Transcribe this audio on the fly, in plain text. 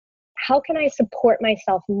how can I support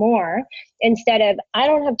myself more instead of, I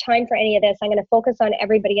don't have time for any of this. I'm going to focus on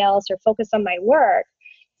everybody else or focus on my work.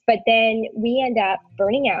 But then we end up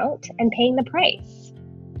burning out and paying the price.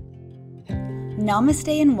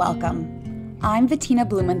 Namaste and welcome. I'm Bettina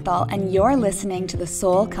Blumenthal, and you're listening to the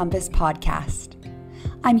Soul Compass podcast.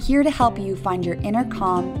 I'm here to help you find your inner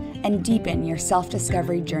calm and deepen your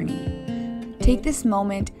self-discovery journey. Take this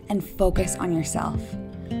moment and focus on yourself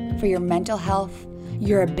for your mental health,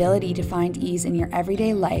 your ability to find ease in your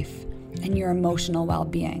everyday life, and your emotional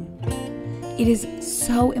well-being. It is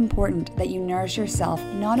so important that you nourish yourself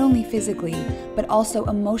not only physically, but also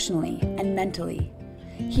emotionally and mentally.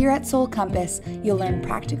 Here at Soul Compass, you'll learn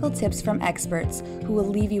practical tips from experts who will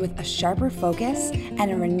leave you with a sharper focus and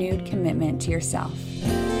a renewed commitment to yourself.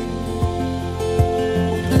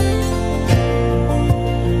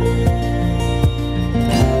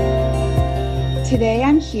 Today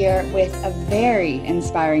I'm here with a very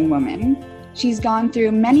inspiring woman. She's gone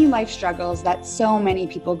through many life struggles that so many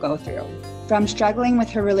people go through. From struggling with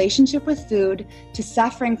her relationship with food, to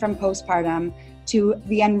suffering from postpartum, to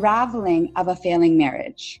the unraveling of a failing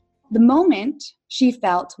marriage. The moment she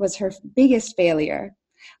felt was her biggest failure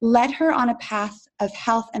led her on a path of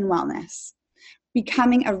health and wellness,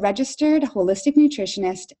 becoming a registered holistic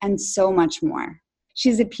nutritionist, and so much more.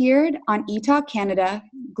 She's appeared on eTalk Canada,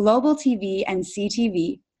 Global TV, and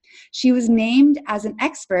CTV. She was named as an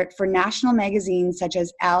expert for national magazines such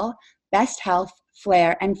as Elle, Best Health,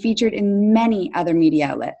 Flair, and featured in many other media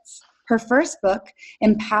outlets. Her first book,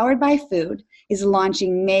 Empowered by Food, is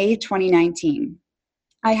launching May 2019.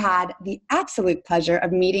 I had the absolute pleasure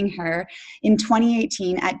of meeting her in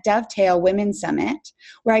 2018 at Dovetail Women's Summit,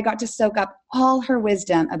 where I got to soak up all her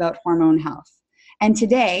wisdom about hormone health. And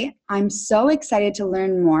today, I'm so excited to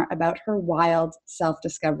learn more about her wild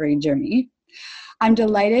self-discovery journey. I'm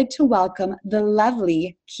delighted to welcome the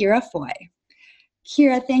lovely Kira Foy.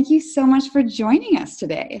 Kira, thank you so much for joining us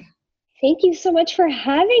today. Thank you so much for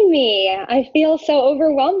having me. I feel so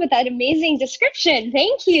overwhelmed with that amazing description.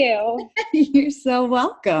 Thank you. You're so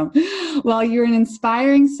welcome. Well, you're an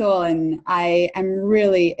inspiring soul, and I am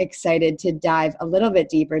really excited to dive a little bit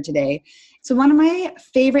deeper today. So one of my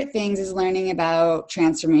favorite things is learning about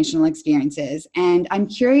transformational experiences, and I'm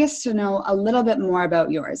curious to know a little bit more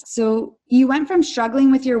about yours. So you went from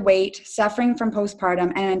struggling with your weight, suffering from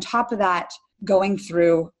postpartum, and on top of that, going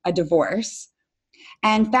through a divorce.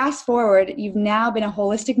 And fast forward, you've now been a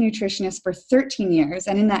holistic nutritionist for 13 years.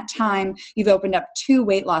 And in that time, you've opened up 2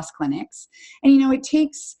 weight loss clinics. And it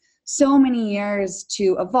takes so many years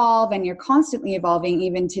to evolve, and you're constantly evolving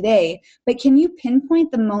even today. But can you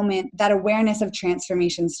pinpoint the moment that awareness of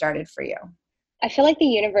transformation started for you? I feel like the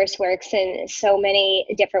universe works in so many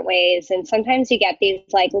different ways. And sometimes you get these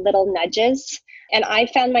like little nudges. And I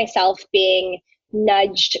found myself being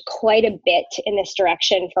nudged quite a bit in this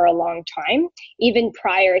direction for a long time, even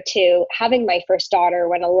prior to having my first daughter,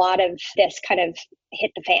 when a lot of this kind of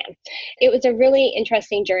hit the fan. It was a really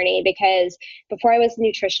interesting journey because before I was a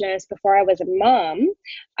nutritionist, before I was a mom,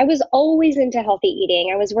 I was always into healthy eating.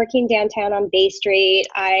 I was working downtown on Bay Street.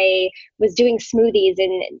 I was doing smoothies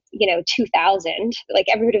in, 2000. Like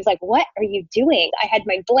everybody was like, what are you doing? I had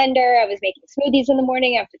my blender. I was making smoothies in the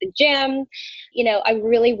morning after the gym. I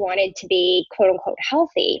really wanted to be quote unquote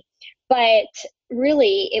healthy. But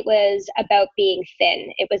really, it was about being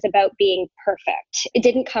thin. It was about being perfect. It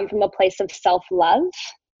didn't come from a place of self-love.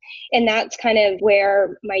 And that's kind of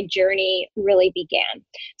where my journey really began.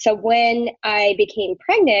 So when I became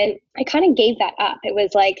pregnant, I kind of gave that up. It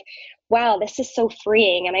was like, wow, this is so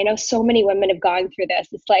freeing. And I know so many women have gone through this.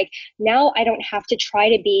 It's like, now I don't have to try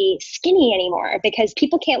to be skinny anymore because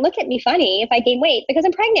people can't look at me funny if I gain weight because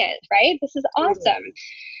I'm pregnant, right? This is awesome.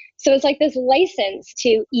 So it's like this license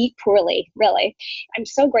to eat poorly, really. I'm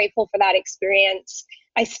so grateful for that experience.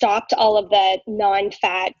 I stopped all of the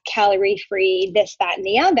non-fat, calorie-free, this, that, and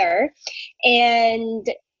the other. And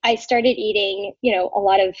I started eating, a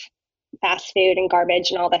lot of fast food and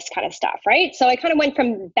garbage and all this kind of stuff, right? So I kind of went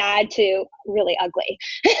from bad to really ugly.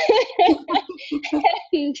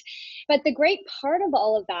 But the great part of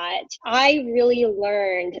all of that, I really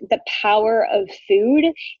learned the power of food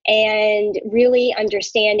and really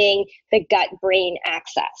understanding the gut-brain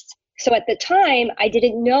axis. So at the time, I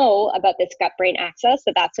didn't know about this gut-brain axis,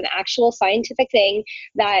 that that's an actual scientific thing,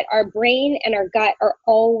 that our brain and our gut are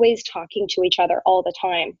always talking to each other all the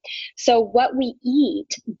time. So what we eat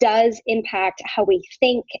does impact how we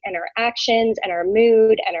think and our actions and our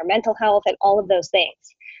mood and our mental health and all of those things.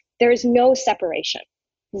 There is no separation,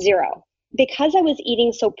 zero. Because I was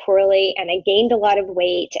eating so poorly and I gained a lot of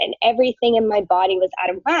weight and everything in my body was out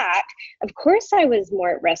of whack, of course I was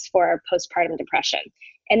more at risk for postpartum depression.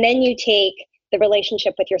 And then you take the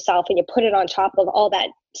relationship with yourself and you put it on top of all that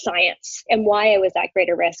science and why I was at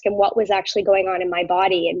greater risk and what was actually going on in my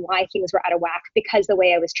body and why things were out of whack because the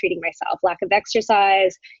way I was treating myself, lack of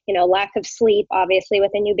exercise, lack of sleep, obviously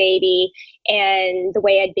with a new baby, and the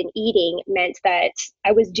way I'd been eating meant that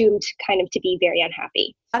I was doomed kind of to be very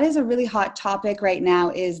unhappy. That is a really hot topic right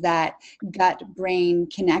now, is that gut-brain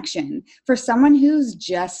connection. For someone who's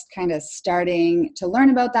just kind of starting to learn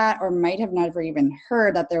about that or might have never even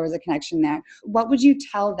heard that there was a connection there, what would you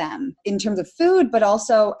tell them in terms of food, but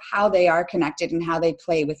also how they are connected and how they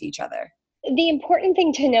play with each other? The important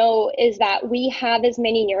thing to know is that we have as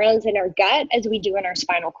many neurons in our gut as we do in our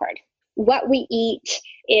spinal cord. What we eat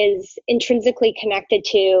is intrinsically connected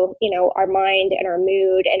to, our mind and our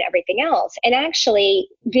mood and everything else. And actually,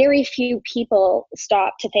 very few people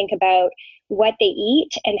stop to think about what they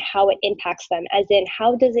eat and how it impacts them, as in,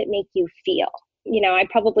 how does it make you feel? I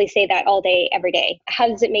probably say that all day, every day. How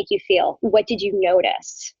does it make you feel? What did you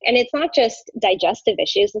notice? And it's not just digestive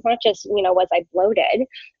issues. It's not just, was I bloated?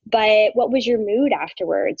 But what was your mood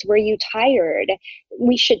afterwards? Were you tired?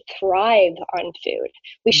 We should thrive on food.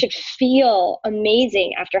 We should feel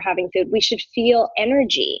amazing after having food. We should feel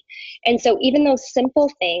energy. And so even those simple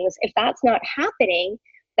things, if that's not happening,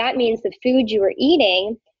 that means the food you are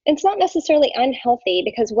eating, it's not necessarily unhealthy,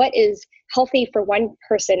 because what is healthy for one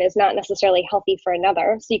person is not necessarily healthy for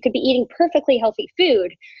another. So you could be eating perfectly healthy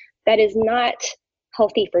food that is not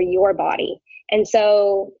healthy for your body. And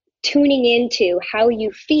so tuning into how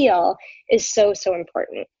you feel is so, so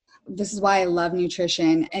important. This is why I love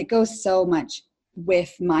nutrition. It goes so much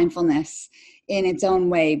with mindfulness in its own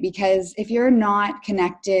way, because if you're not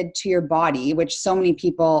connected to your body, which so many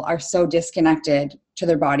people are so disconnected to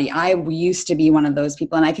their body. I used to be one of those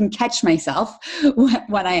people, and I can catch myself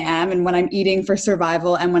when I am, and when I'm eating for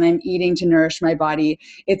survival and when I'm eating to nourish my body,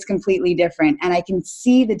 it's completely different. And I can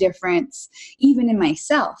see the difference even in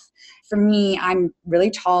myself. For me, I'm really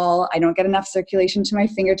tall. I don't get enough circulation to my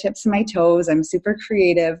fingertips and my toes. I'm super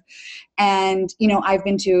creative. And, I've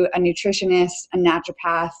been to a nutritionist, a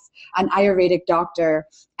naturopath, an Ayurvedic doctor,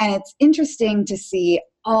 and it's interesting to see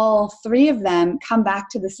all three of them come back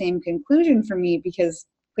to the same conclusion for me, because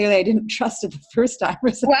clearly I didn't trust it the first time.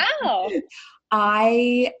 Wow.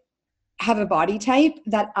 I have a body type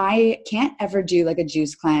that I can't ever do like a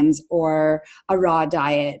juice cleanse or a raw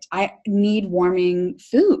diet. I need warming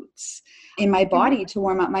foods in my body to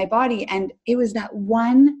warm up my body. And it was that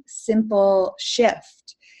one simple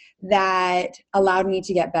shift that allowed me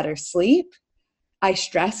to get better sleep. I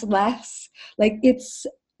stress less. Like, it's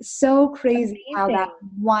so crazy how that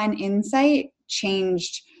one insight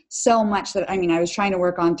changed so much that, I was trying to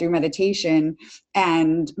work on through meditation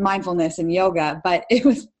and mindfulness and yoga, but it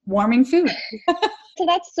was warming food. So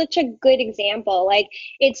that's such a good example. Like,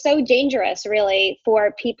 it's so dangerous, really,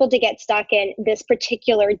 for people to get stuck in this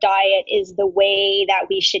particular diet is the way that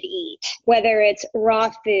we should eat, whether it's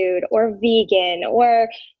raw food or vegan or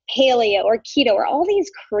paleo or keto or all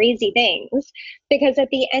these crazy things, because at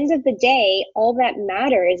the end of the day, all that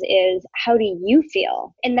matters is, how do you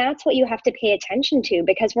feel? And that's what you have to pay attention to,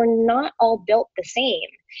 because we're not all built the same.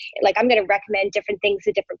 Like, I'm going to recommend different things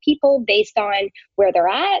to different people based on where they're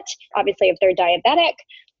at. Obviously, if they're diabetic,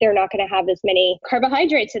 they're not going to have as many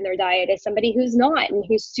carbohydrates in their diet as somebody who's not and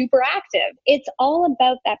who's super active. It's all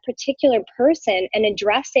about that particular person and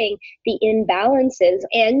addressing the imbalances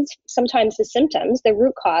and sometimes the symptoms, the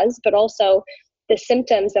root cause, but also the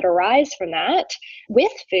symptoms that arise from that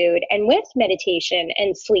with food and with meditation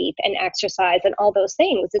and sleep and exercise and all those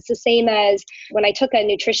things. It's the same as when I took a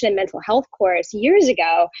nutrition and mental health course years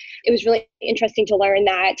ago. It was really interesting to learn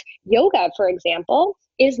that yoga, for example,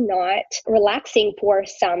 is not relaxing for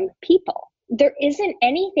some people. There isn't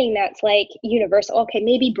anything that's like universal. Okay,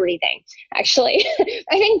 maybe breathing. Actually,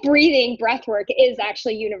 I think breath work is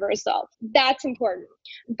actually universal. That's important.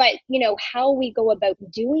 But, how we go about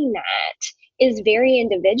doing that is very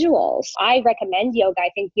individual. I recommend yoga.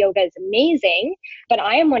 I think yoga is amazing, but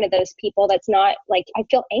I am one of those people that's not like, I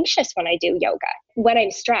feel anxious when I do yoga. When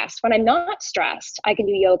I'm stressed, when I'm not stressed, I can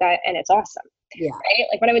do yoga and it's awesome. Yeah. Right?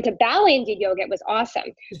 Like, when I went to ballet and did yoga, it was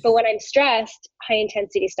awesome. But when I'm stressed, high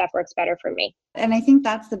intensity stuff works better for me. And I think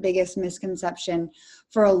that's the biggest misconception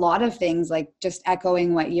for a lot of things, like just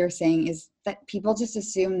echoing what you're saying, is that people just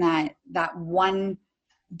assume that one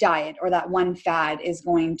diet or that one fad is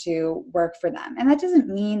going to work for them. And that doesn't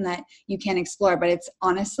mean that you can't explore, but it's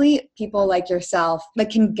honestly people like yourself that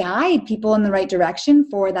can guide people in the right direction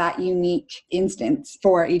for that unique instance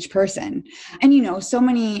for each person. And, so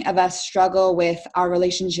many of us struggle with our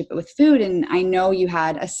relationship with food. And I know you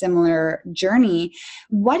had a similar journey.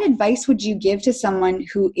 What advice would you give to someone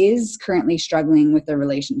who is currently struggling with their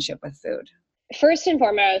relationship with food? First and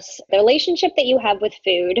foremost, the relationship that you have with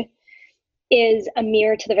food is a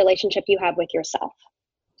mirror to the relationship you have with yourself.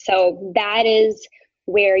 So that is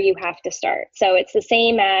where you have to start. So it's the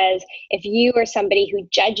same as if you are somebody who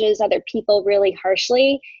judges other people really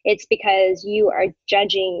harshly, it's because you are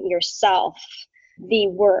judging yourself the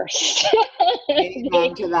worst.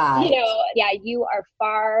 Amen to that. You are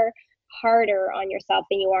far harder on yourself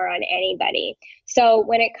than you are on anybody. So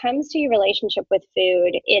when it comes to your relationship with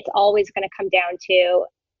food, it's always going to come down to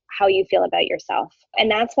how you feel about yourself.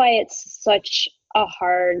 And that's why it's such a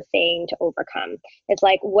hard thing to overcome. It's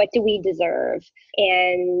like, what do we deserve?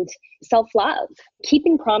 And self-love,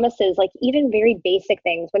 keeping promises, like even very basic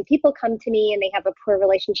things. When people come to me and they have a poor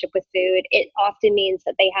relationship with food, it often means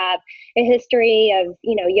that they have a history of,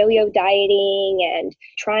 yo-yo dieting and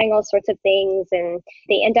trying all sorts of things. And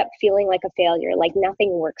they end up feeling like a failure, like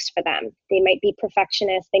nothing works for them. They might be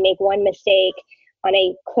perfectionists. They make one mistake on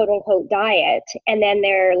a quote unquote diet. And then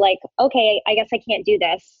they're like, okay, I guess I can't do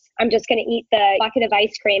this. I'm just going to eat the bucket of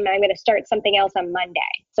ice cream and I'm going to start something else on Monday.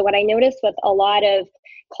 So what I noticed with a lot of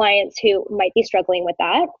clients who might be struggling with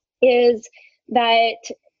that is that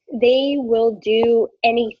they will do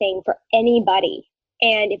anything for anybody.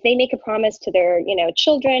 And if they make a promise to their,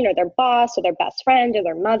 children or their boss or their best friend or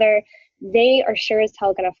their mother, they are sure as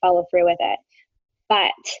hell going to follow through with it.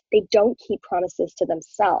 But they don't keep promises to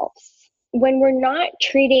themselves. When we're not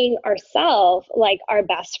treating ourselves like our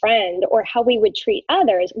best friend or how we would treat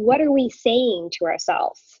others, what are we saying to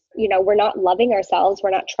ourselves? We're not loving ourselves.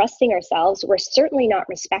 We're not trusting ourselves. We're certainly not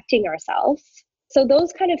respecting ourselves. So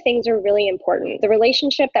those kind of things are really important. The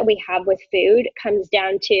relationship that we have with food comes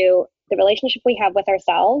down to the relationship we have with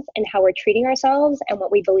ourselves and how we're treating ourselves and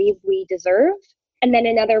what we believe we deserve. And then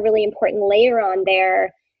another really important layer on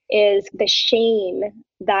there is the shame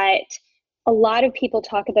that a lot of people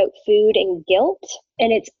talk about food and guilt,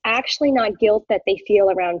 and it's actually not guilt that they feel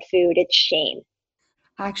around food, it's shame.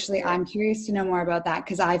 Actually, I'm curious to know more about that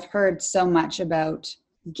because I've heard so much about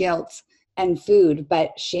guilt and food,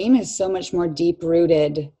 but shame is so much more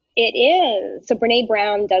deep-rooted. It is. So Brene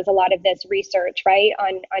Brown does a lot of this research, right,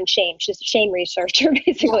 on shame. She's a shame researcher,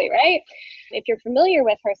 basically, right? If you're familiar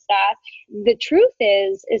with her stuff, the truth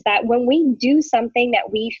is that when we do something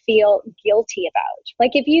that we feel guilty about,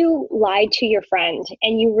 like if you lied to your friend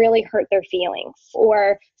and you really hurt their feelings,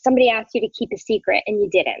 or somebody asked you to keep a secret and you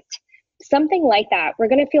didn't, something like that, we're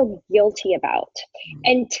going to feel guilty about.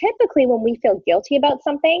 And typically when we feel guilty about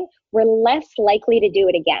something, we're less likely to do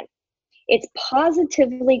it again. It's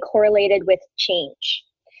positively correlated with change.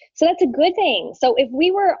 So that's a good thing. So if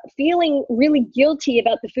we were feeling really guilty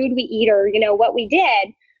about the food we eat or, what we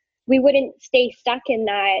did, we wouldn't stay stuck in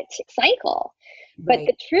that cycle. Right. But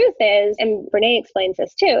the truth is, and Brene explains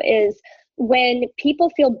this too, is when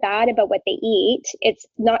people feel bad about what they eat, it's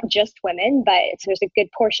not just women, but there's a good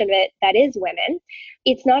portion of it that is women.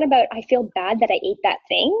 It's not about, I feel bad that I ate that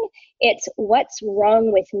thing. It's what's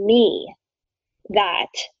wrong with me that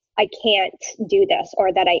I can't do this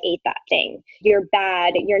or that I ate that thing. You're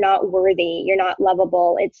bad. You're not worthy. You're not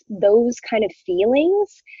lovable. It's those kind of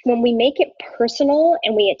feelings. When we make it personal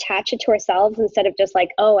and we attach it to ourselves instead of just like,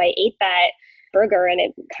 oh, I ate that burger and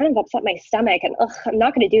it kind of upset my stomach and I'm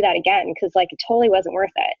not going to do that again because like it totally wasn't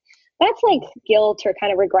worth it. That's like guilt or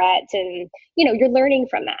kind of regret and, you're learning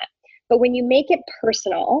from that. But when you make it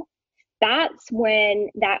personal, that's when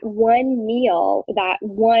that one meal, that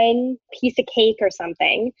one piece of cake or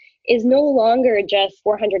something is no longer just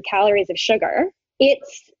 400 calories of sugar.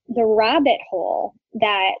 It's the rabbit hole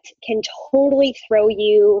that can totally throw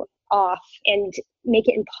you off and make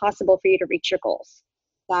it impossible for you to reach your goals.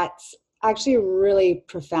 That's actually really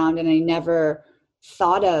profound. And I never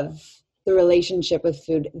thought of the relationship with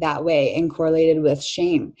food that way and correlated with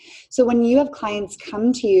shame. So when you have clients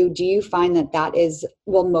come to you, do you find that is,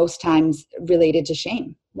 most times related to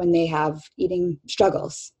shame when they have eating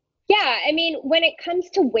struggles? Yeah, I mean, when it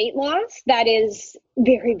comes to weight loss, that is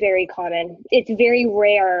very, very common. It's very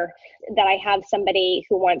rare that I have somebody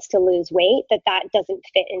who wants to lose weight that doesn't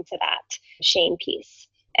fit into that shame piece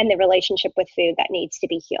and the relationship with food that needs to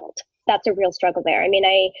be healed. That's a real struggle there. I mean,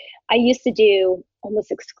 I used to do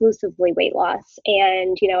almost exclusively weight loss.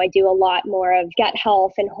 And, I do a lot more of gut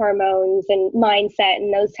health and hormones and mindset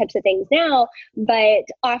and those types of things now. But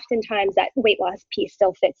oftentimes that weight loss piece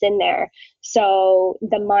still fits in there. So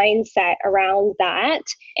the mindset around that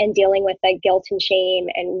and dealing with the guilt and shame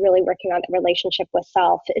and really working on the relationship with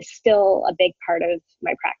self is still a big part of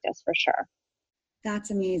my practice for sure.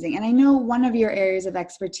 That's amazing. And I know one of your areas of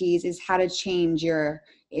expertise is how to change your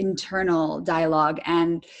internal dialogue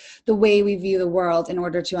and the way we view the world in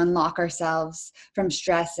order to unlock ourselves from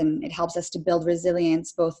stress. And it helps us to build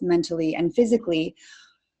resilience, both mentally and physically.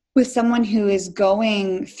 With someone who is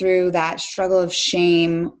going through that struggle of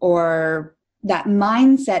shame or that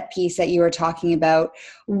mindset piece that you were talking about,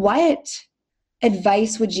 what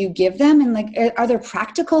advice would you give them? And are there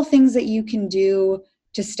practical things that you can do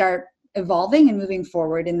to start evolving and moving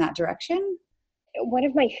forward in that direction? One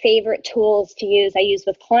of my favorite tools to use, I used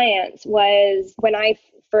with clients, was when I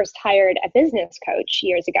first hired a business coach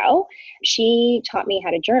years ago. She taught me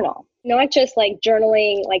how to journal, not just like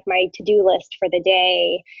journaling, like my to-do list for the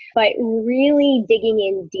day, but really digging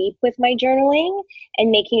in deep with my journaling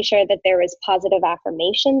and making sure that there was positive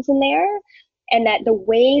affirmations in there. And that the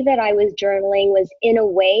way that I was journaling was in a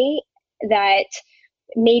way that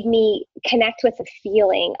made me connect with the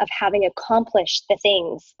feeling of having accomplished the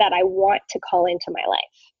things that I want to call into my life.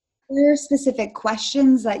 Are there specific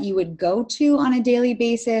questions that you would go to on a daily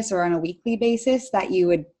basis or on a weekly basis that you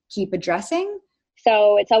would keep addressing?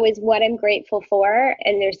 So it's always what I'm grateful for.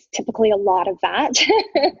 And there's typically a lot of that.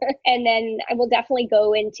 And then I will definitely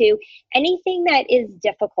go into anything that is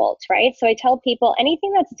difficult, right? So I tell people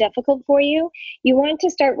anything that's difficult for you, you want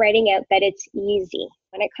to start writing out that it's easy.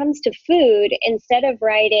 When it comes to food, instead of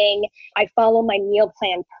writing, I follow my meal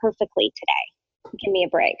plan perfectly today. Give me a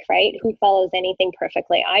break, right? Who follows anything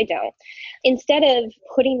perfectly? I don't. Instead of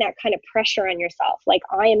putting that kind of pressure on yourself, like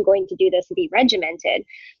I am going to do this and be regimented,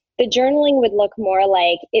 the journaling would look more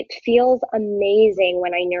like it feels amazing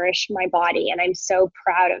when I nourish my body. And I'm so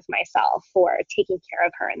proud of myself for taking care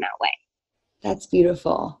of her in that way. That's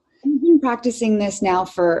beautiful. I've been practicing this now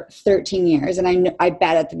for 13 years. And I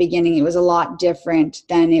bet at the beginning it was a lot different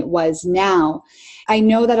than it was now. I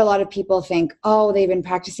know that a lot of people think, oh, they've been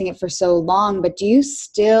practicing it for so long, but do you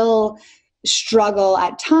still struggle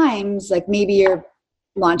at times? Like maybe you're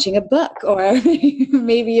launching a book or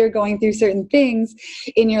maybe you're going through certain things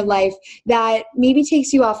in your life that maybe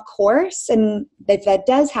takes you off course. And if that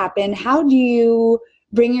does happen, how do you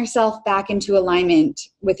bring yourself back into alignment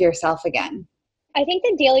with yourself again? I think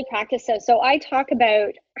the daily practice, so I talk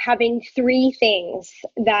about having 3 things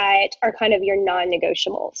that are kind of your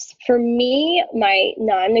non-negotiables. For me, my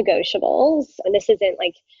non-negotiables, and this isn't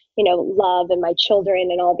like, love and my children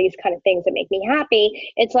and all these kind of things that make me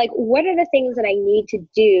happy. It's like, what are the things that I need to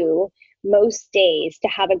do most days to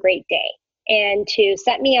have a great day and to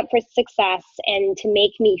set me up for success and to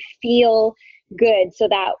make me feel good so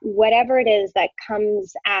that whatever it is that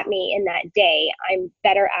comes at me in that day, I'm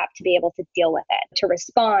better apt to be able to deal with it, to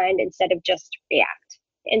respond instead of just react.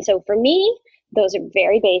 And so for me, those are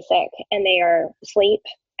very basic and they are sleep,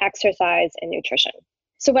 exercise, and nutrition.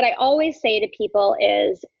 So what I always say to people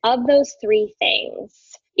is, of those 3 things,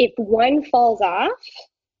 if one falls off,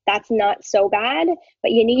 that's not so bad,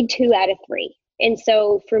 but you need 2 out of 3. And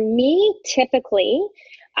so for me, typically,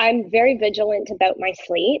 I'm very vigilant about my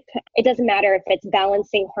sleep. It doesn't matter if it's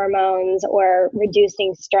balancing hormones or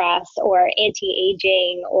reducing stress or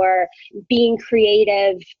anti-aging or being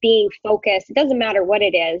creative, being focused. It doesn't matter what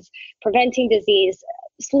it is, preventing disease.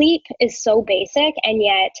 Sleep is so basic, and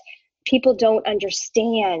yet people don't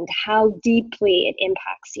understand how deeply it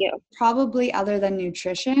impacts you. Probably other than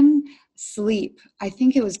nutrition, sleep. I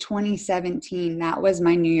think it was 2017. That was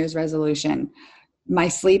my New Year's resolution. My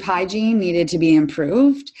sleep hygiene needed to be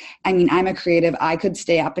improved. I mean, I'm a creative. I could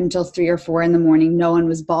stay up until 3 or 4 in the morning. No one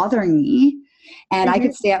was bothering me. And I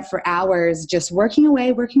could stay up for hours just working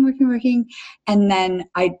away, working. And then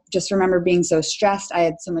I just remember being so stressed. I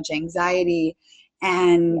had so much anxiety.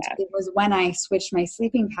 And it was when I switched my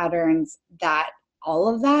sleeping patterns that all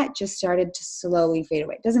of that just started to slowly fade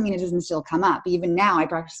away. It doesn't mean it doesn't still come up. Even now I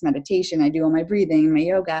practice meditation. I do all my breathing and my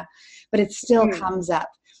yoga, but it still comes up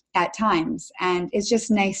at times. And it's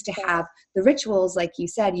just nice to have the rituals. Like you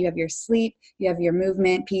said, you have your sleep, you have your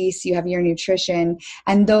movement piece, you have your nutrition,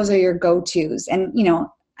 and those are your go-tos. And,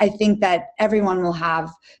 I think that everyone will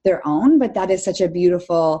have their own, but that is such a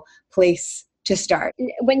beautiful place to start.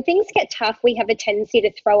 When things get tough, we have a tendency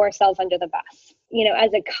to throw ourselves under the bus.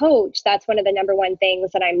 as a coach, that's one of the number one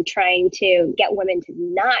things that I'm trying to get women to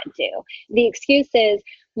not do. The excuse is,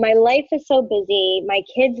 my life is so busy, my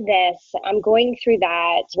kids this, I'm going through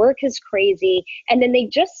that, work is crazy. And then they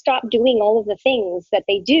just stop doing all of the things that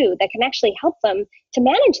they do that can actually help them to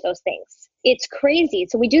manage those things. It's crazy.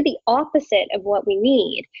 So we do the opposite of what we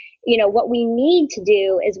need. What we need to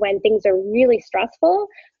do is when things are really stressful,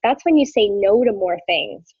 that's when you say no to more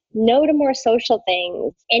things, no to more social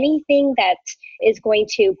things, anything that is going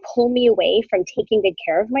to pull me away from taking good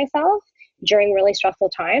care of myself during really stressful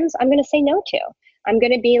times, I'm going to say no to. I'm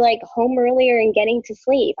going to be like home earlier and getting to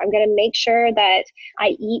sleep. I'm going to make sure that I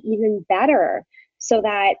eat even better so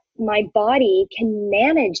that my body can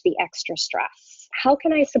manage the extra stress. How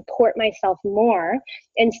can I support myself more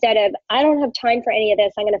instead of, I don't have time for any of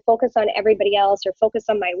this, I'm going to focus on everybody else or focus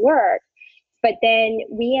on my work. But then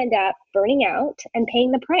we end up burning out and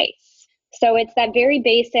paying the price. So it's that very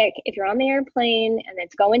basic, if you're on the airplane and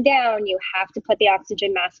it's going down, you have to put the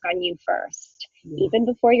oxygen mask on you first, even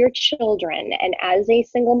before your children. And as a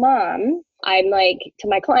single mom, I'm like to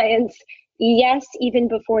my clients, yes, even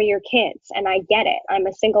before your kids. And I get it. I'm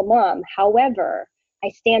a single mom. However, I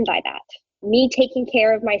stand by that. Me taking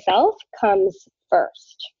care of myself comes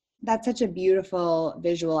first. That's such a beautiful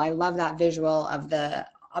visual. I love that visual of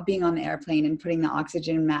being on the airplane and putting the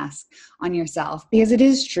oxygen mask on yourself, because it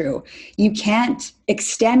is true. You can't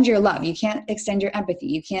extend your love. You can't extend your empathy.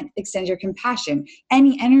 You can't extend your compassion,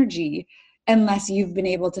 any energy, unless you've been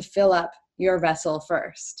able to fill up your vessel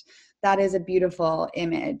first. That is a beautiful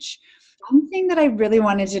image. One thing that I really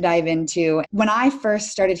wanted to dive into, when I first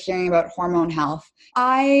started hearing about hormone health,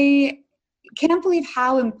 I can't believe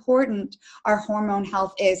how important our hormone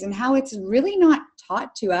health is and how it's really not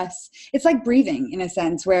taught to us. It's like breathing in a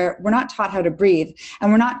sense, where we're not taught how to breathe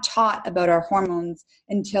and we're not taught about our hormones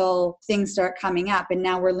until things start coming up. And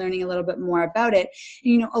now we're learning a little bit more about it.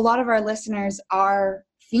 A lot of our listeners are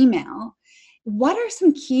female. What are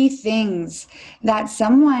some key things that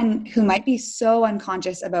someone who might be so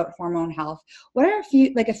unconscious about hormone health, what are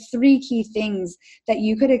three key things that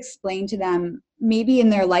you could explain to them, maybe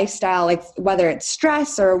in their lifestyle, like whether it's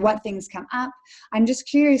stress or what things come up? I'm just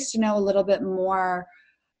curious to know a little bit more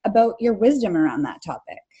about your wisdom around that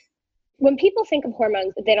topic. When people think of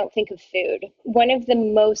hormones, they don't think of food. One of the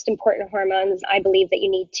most important hormones I believe that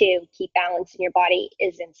you need to keep balance in your body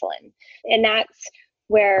is insulin. And that's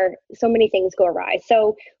where so many things go awry.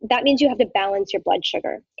 So that means you have to balance your blood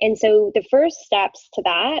sugar. And so the first steps to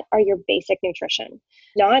that are your basic nutrition,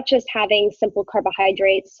 not just having simple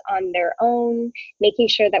carbohydrates on their own, making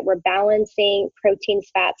sure that we're balancing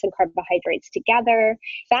proteins, fats, and carbohydrates together.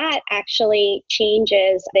 Fat actually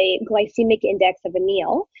changes the glycemic index of a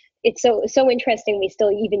meal. It's so interesting we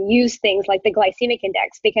still even use things like the glycemic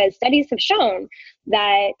index, because studies have shown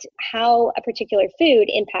that how a particular food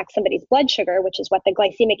impacts somebody's blood sugar, which is what the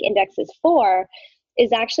glycemic index is for,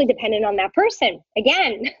 is actually dependent on that person.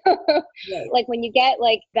 Again, right. Like when you get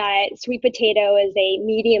like that sweet potato as a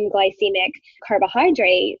medium glycemic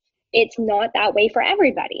carbohydrate, it's not that way for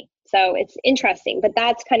everybody. So it's interesting, but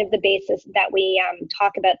that's kind of the basis that we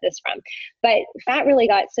talk about this from. But fat really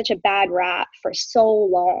got such a bad rap for so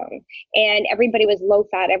long, and everybody was low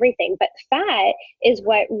fat everything. But fat is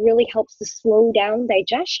what really helps to slow down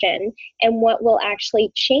digestion and what will actually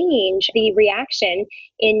change the reaction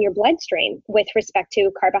in your bloodstream with respect to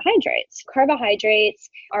carbohydrates. Carbohydrates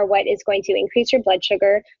are what is going to increase your blood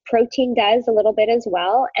sugar. Protein does a little bit as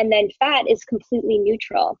well. And then fat is completely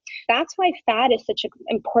neutral. That's why fat is such an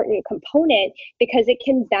important component, because it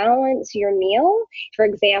can balance your meal. For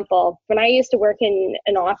example, when I used to work in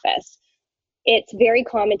an office, it's very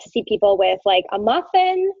common to see people with like a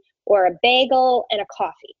muffin or a bagel and a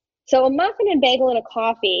coffee. So a muffin and bagel and a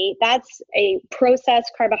coffee, that's a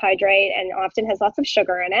processed carbohydrate and often has lots of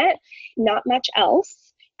sugar in it, not much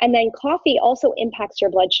else. And then coffee also impacts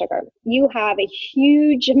your blood sugar. You have a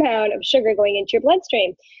huge amount of sugar going into your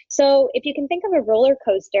bloodstream. So if you can think of a roller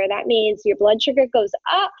coaster, that means your blood sugar goes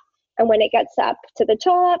up, and when it gets up to the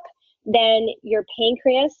top, then your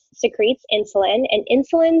pancreas secretes insulin, and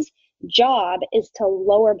insulin's job is to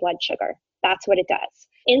lower blood sugar. That's what it does.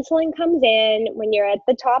 Insulin comes in when you're at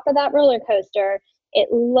the top of that roller coaster. It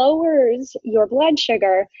lowers your blood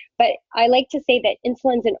sugar, but I like to say that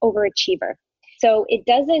insulin's an overachiever. So it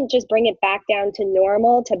doesn't just bring it back down to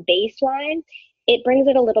normal, to baseline. It brings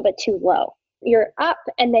it a little bit too low. You're up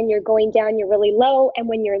and then you're going down, you're really low. And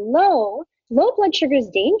when you're low blood sugar is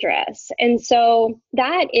dangerous. And so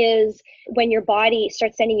that is when your body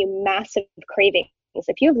starts sending you massive cravings.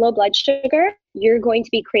 If you have low blood sugar, you're going to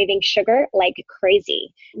be craving sugar like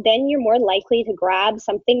crazy. Then you're more likely to grab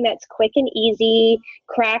something that's quick and easy,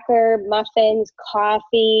 cracker, muffins,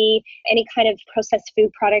 coffee, any kind of processed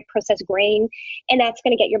food product, processed grain, and that's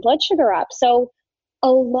going to get your blood sugar up. So a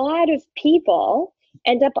lot of people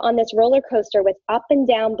end up on this roller coaster with up and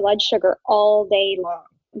down blood sugar all day long.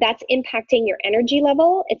 That's impacting your energy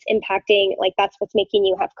level. It's impacting, like, that's what's making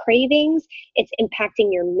you have cravings. It's impacting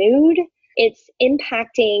your mood. It's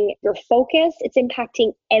impacting your focus. It's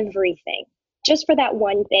impacting everything just for that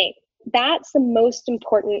one thing. That's the most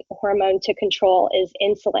important hormone to control is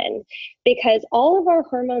insulin, because all of our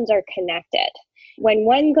hormones are connected. When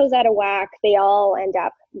one goes out of whack, they all end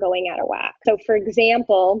up going out of whack. So for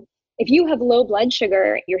example, if you have low blood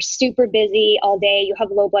sugar, you're super busy all day, you have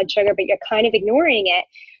low blood sugar, but you're kind of ignoring it,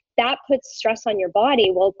 that puts stress on your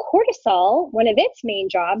body. Well, cortisol, one of its main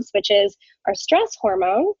jobs, which is our stress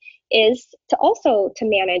hormone, is to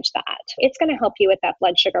manage that. It's going to help you with that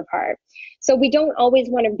blood sugar part. So we don't always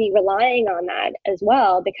want to be relying on that as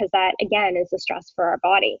well, because that, again, is a stress for our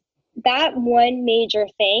body. That one major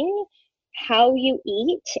thing, how you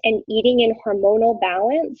eat and eating in hormonal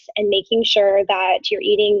balance and making sure that you're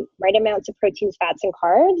eating right amounts of proteins, fats, and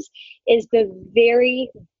carbs is the very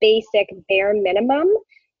basic bare minimum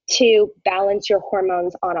to balance your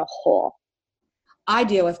hormones on a whole. I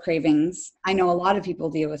deal with cravings. I know a lot of people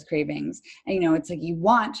deal with cravings. And, it's like you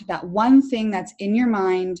want that one thing that's in your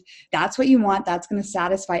mind. That's what you want. That's going to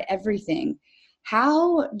satisfy everything.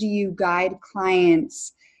 How do you guide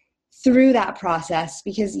clients through that process?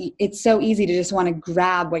 Because it's so easy to just want to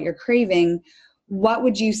grab what you're craving. What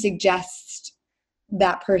would you suggest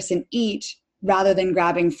that person eat rather than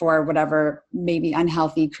grabbing for whatever maybe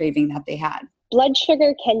unhealthy craving that they had? Blood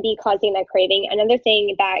sugar can be causing that craving. Another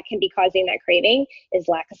thing that can be causing that craving is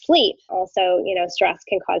lack of sleep. Also, stress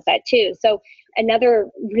can cause that too. So another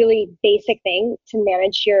really basic thing to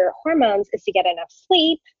manage your hormones is to get enough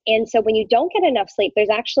sleep. And so when you don't get enough sleep, there's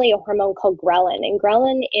actually a hormone called ghrelin. And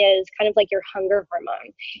ghrelin is kind of like your hunger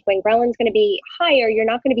hormone. When ghrelin's going to be higher, you're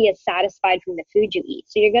not going to be as satisfied from the food you eat.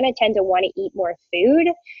 So you're going to tend to want to eat more food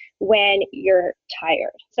when you're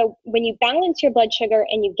tired. So when you balance your blood sugar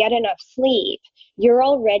and you get enough sleep, you're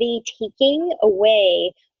already taking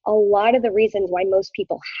away a lot of the reasons why most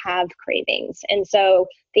people have cravings. And so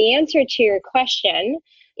the answer to your question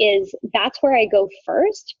is that's where I go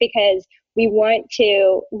first, because we want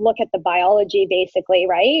to look at the biology, basically,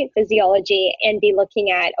 right? Physiology, and be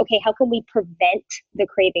looking at, okay, how can we prevent the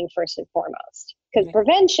craving first and foremost? Because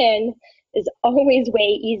prevention is always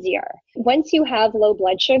way easier. Once you have low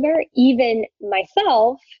blood sugar, even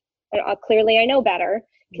myself, and clearly I know better,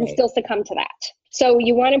 can still succumb to that. So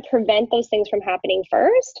you want to prevent those things from happening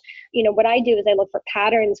first. What I do is I look for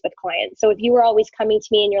patterns with clients. So if you were always coming to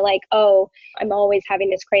me and you're like, oh, I'm always having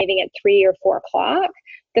this craving at 3 or 4 o'clock,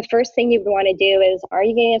 the first thing you would want to do is, are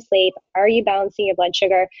you getting enough sleep? Are you balancing your blood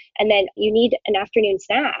sugar? And then you need an afternoon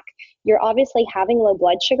snack. You're obviously having low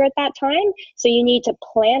blood sugar at that time. So you need to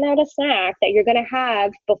plan out a snack that you're going to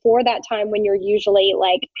have before that time when you're usually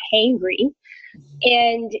like hangry.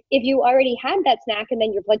 And if you already had that snack and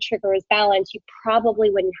then your blood sugar is balanced, you probably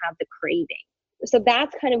wouldn't have the craving. So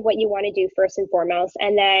that's kind of what you want to do first and foremost.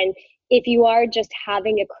 And then if you are just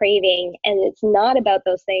having a craving and it's not about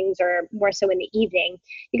those things, or more so in the evening,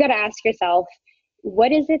 you got to ask yourself,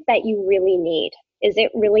 what is it that you really need? Is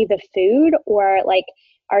it really the food? Or like,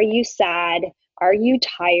 are you sad? Are you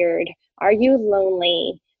tired? Are you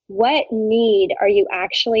lonely? What need are you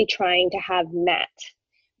actually trying to have met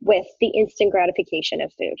with the instant gratification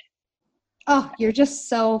of food? Oh, you're just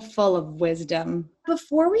so full of wisdom.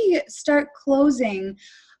 Before we start closing,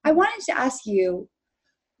 I wanted to ask you,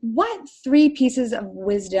 what 3 pieces of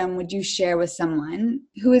wisdom would you share with someone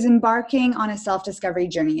who is embarking on a self-discovery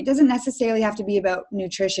journey? It doesn't necessarily have to be about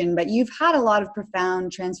nutrition, but you've had a lot of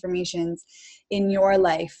profound transformations in your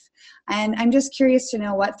life. And I'm just curious to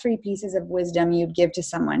know what 3 pieces of wisdom you'd give to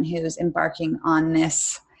someone who's embarking on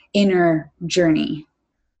this inner journey.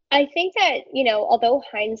 I think that, although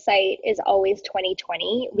hindsight is always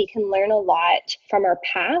 20/20, we can learn a lot from our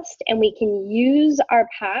past, and we can use our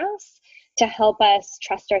past to help us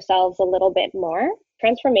trust ourselves a little bit more.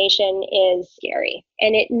 Transformation is scary.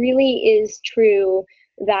 And it really is true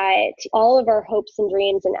that all of our hopes and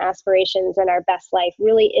dreams and aspirations and our best life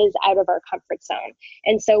really is out of our comfort zone.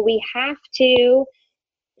 And so we have to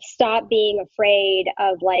stop being afraid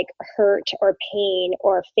of like hurt or pain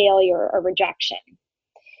or failure or rejection,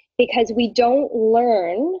 because we don't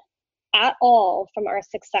learn at all from our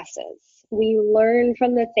successes. We learn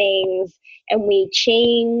from the things, and we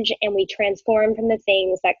change and we transform from the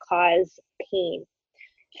things that cause pain.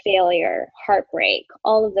 failure, heartbreak,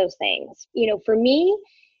 all of those things. For me,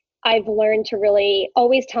 I've learned to really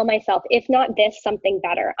always tell myself, if not this, something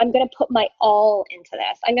better. I'm going to put my all into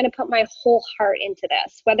this. I'm going to put my whole heart into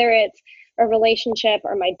this, whether it's a relationship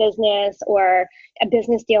or my business or a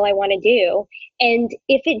business deal I want to do. And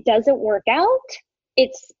if it doesn't work out,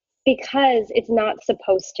 it's because it's not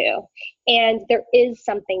supposed to. And there is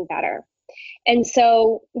something better. And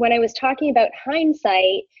so when I was talking about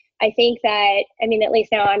hindsight, I think that, at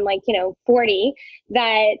least now I'm 40,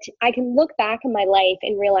 that I can look back in my life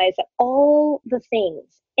and realize that all the things,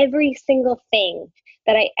 every single thing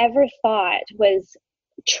that I ever thought was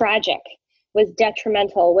tragic, was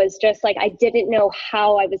detrimental, was just I didn't know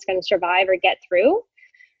how I was going to survive or get through,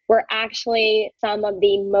 were actually some of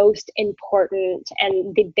the most important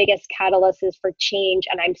and the biggest catalysts for change.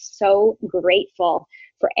 And I'm so grateful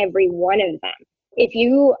for every one of them. If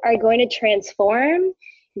you are going to transform,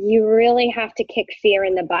 you really have to kick fear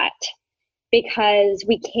in the butt, because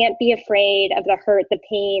we can't be afraid of the hurt, the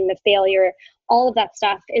pain, the failure. All of that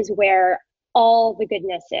stuff is where all the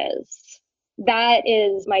goodness is. That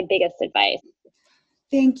is my biggest advice.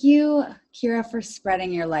 Thank you, Kira, for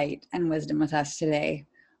spreading your light and wisdom with us today.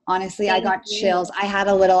 Honestly, I got chills. I had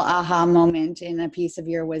a little aha moment in a piece of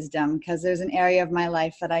your wisdom, because there's an area of my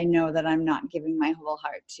life that I know that I'm not giving my whole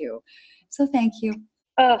heart to. So thank you.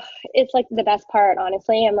 Oh, it's the best part,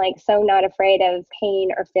 honestly. I'm so not afraid of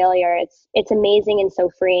pain or failure. It's amazing and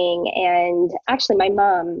so freeing. And actually, my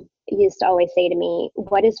mom used to always say to me,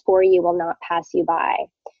 what is for you will not pass you by.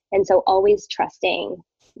 And so always trusting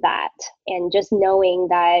that, and just knowing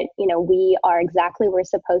that, we are exactly where we're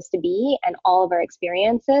supposed to be, and all of our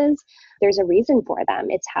experiences, there's a reason for them.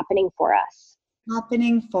 It's happening for us.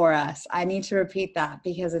 Happening for us. I need to repeat that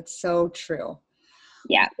because it's so true.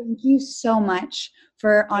 Yeah. Thank you so much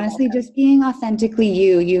for honestly just being authentically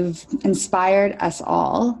you. You've inspired us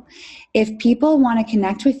all. If people want to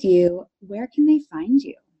connect with you, where can they find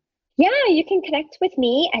you? Yeah, you can connect with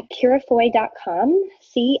me at kirafoy.com,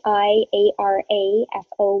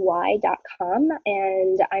 CIARAFOY.com.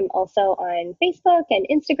 And I'm also on Facebook and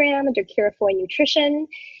Instagram under Kira Foy Nutrition.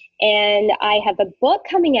 And I have a book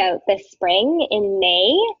coming out this spring in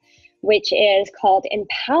May, which is called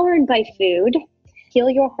Empowered by Food: Heal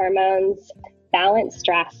Your Hormones, Balance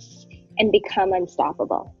Stress, and Become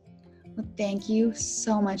Unstoppable. Well, thank you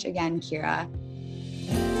so much again, Kira.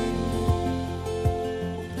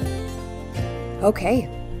 Okay,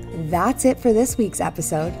 that's it for this week's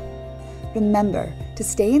episode. Remember, to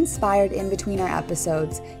stay inspired in between our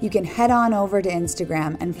episodes, you can head on over to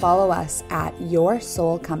Instagram and follow us at Your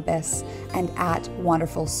Soul Compass and at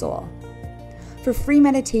Wonderful Soul. For free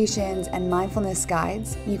meditations and mindfulness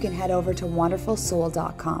guides, you can head over to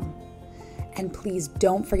wonderfulsoul.com. And please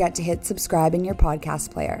don't forget to hit subscribe in your podcast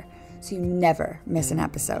player so you never miss an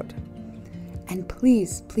episode. And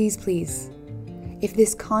please, please, please, if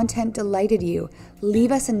this content delighted you,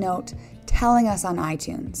 leave us a note telling us on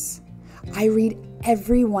iTunes. I read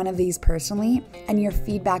every one of these personally, and your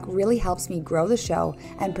feedback really helps me grow the show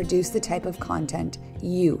and produce the type of content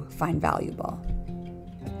you find valuable.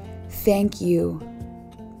 Thank you,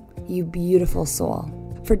 you beautiful soul,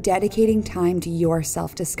 for dedicating time to your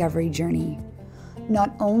self-discovery journey.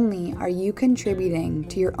 Not only are you contributing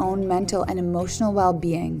to your own mental and emotional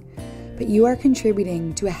well-being, but you are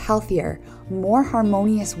contributing to a healthier, more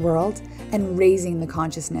harmonious world and raising the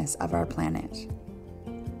consciousness of our planet.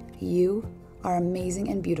 You are amazing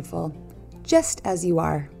and beautiful, just as you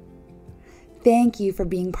are. Thank you for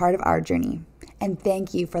being part of our journey, and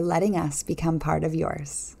thank you for letting us become part of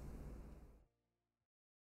yours.